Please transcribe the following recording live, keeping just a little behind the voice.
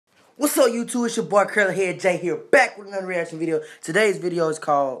What's up, YouTube? It's your boy Curly Head J here, back with another reaction video. Today's video is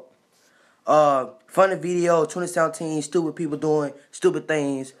called Funny Video 2017, Stupid People Doing Stupid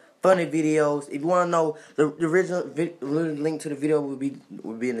Things. Funny videos. If you want to know, the original link to the video will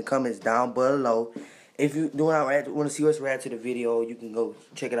be in the comments down below. If you want to see us react to the video, you can go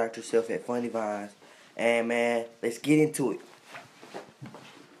check it out yourself at Funny Vines. And man, let's get into it.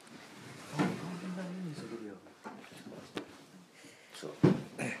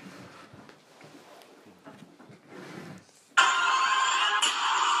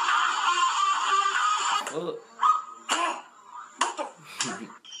 Look.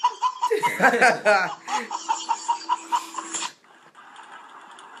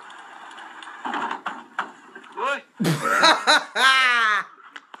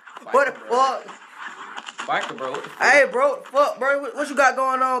 What the fuck? Biker, bro. Hey, bro. Fuck, bro. What you got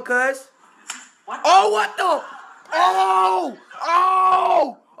going on, cuz? Oh, what the? Oh!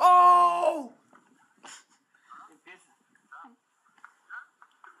 Oh! Oh!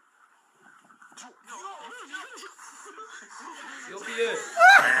 Yo, Pierre.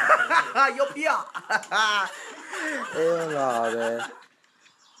 Yo, Pierre. Hell no, man.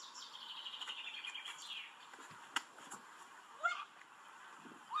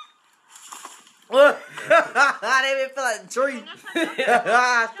 I didn't even feel like the tree.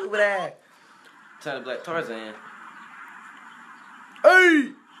 Stupid ass. Trying to Black Tarzan.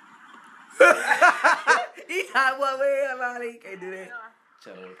 Hey! He got one way. He can't do that.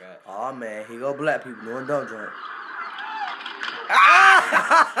 Trying to look out. Oh man, he go black people doing dumb drink.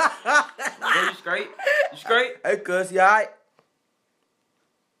 Yo, you straight? You straight? Hey, cuz, you alright?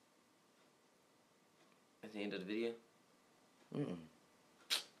 At the end of the video?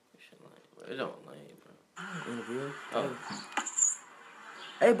 It don't lame, bro. In the video? Oh.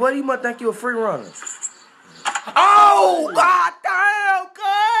 Hey, buddy, you must think you a free runner. Oh, god damn,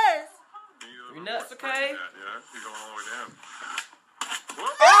 cuz! You nuts, okay? Yeah, he's going all the way down.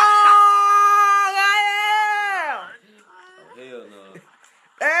 Oh, damn! Oh, hell no.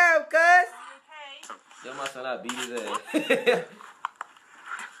 Damn, cuz! Yo, my son, I beat his ass.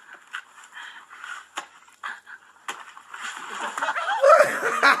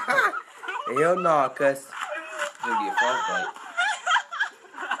 Hell no, cuz. Gonna get frostbite.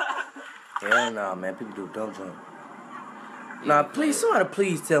 Hell no, man. People do dumb jump. Nah, please, somebody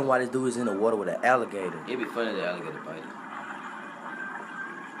please tell me why this dude is in the water with an alligator. It'd be funny the alligator bite it.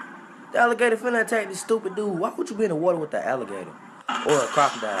 The alligator finna attack this stupid dude. Why would you be in the water with the alligator? Or a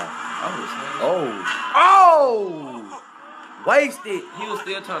crocodile? Oh. Oh! Wasted. He was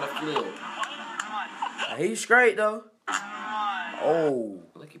still trying to flip. He's straight, though. Oh.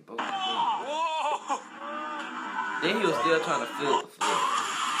 Look at both of them. Then he was still trying to flip.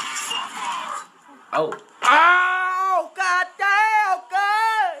 Oh. Oh, god damn,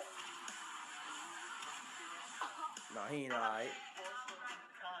 God! No, he ain't alright.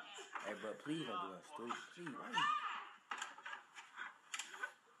 Hey, bro, please don't do that stupid. Please, why you...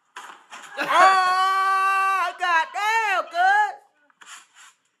 Oh, god damn, God!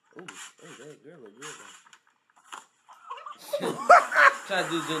 Ooh, hey, that girl look good, though. Trying to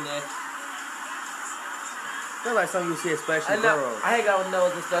do gymnastics. Feel like something you see especially I know. burrows. I ain't got one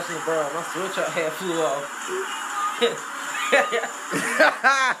nose, especially bro. My switch up half flew off.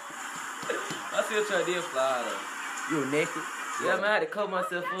 My switch up did fly though. You naked? Yeah, man, I had to cover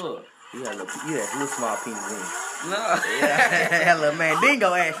myself up. You got a little small penis in. No. Yeah, that little man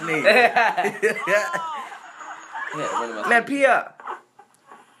dingo ass nigga. Yeah, Man, Pia.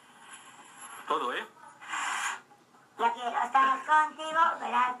 Todo, ¿eh? Yo quiero estar contigo,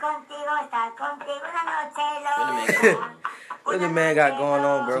 velar contigo, estar contigo una noche loca. What the man got going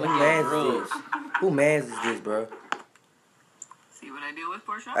on, bro? Who mans is this? Who mans is this, bro? See what I deal with,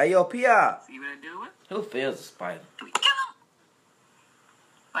 Portia? Hey, yo, Pia. See what I deal with? Who feels a spider? Kill him!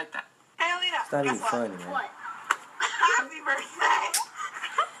 Like that. Hey, Alina. It's not even funny, man. What? Happy birthday!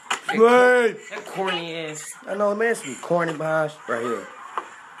 Hey! That corny ass. I know, man, some corny behind right here.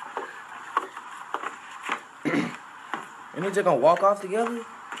 And they just gonna walk off together? What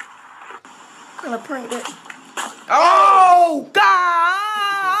kind of prank that? Oh, God!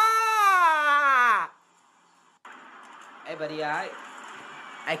 Hey, buddy, alright?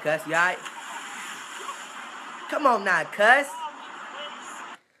 Hey, cuss, you alright? Come on now, cuss.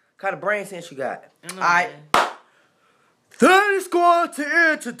 What kind of brain sense you got? Alright. That is going to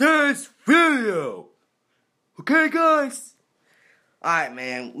end today's video. Okay, guys? Alright,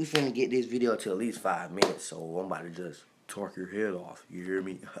 man. We finna get this video to at least 5 minutes, so I'm about to just torque your head off. You hear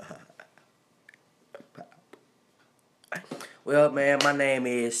me? Well, man, my name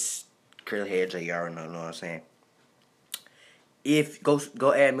is Curly Head J. You already know what I'm saying. If go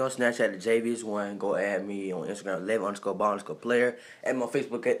add me on Snapchat at JVS1. Go add me on Instagram 11_ball_player. Add me on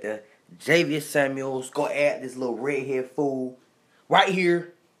Facebook at the JVS Samuels. Go add this little redhead fool right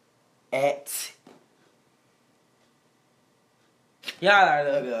here at. Y'all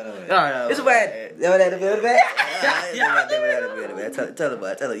already know. It's a bad.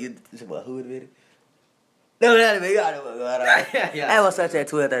 Tell him you. Who it is? No, that man. You already know. I was such at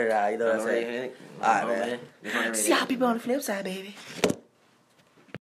 $12.30. You know what I'm saying? All right, man. See y'all people on the flip side, baby.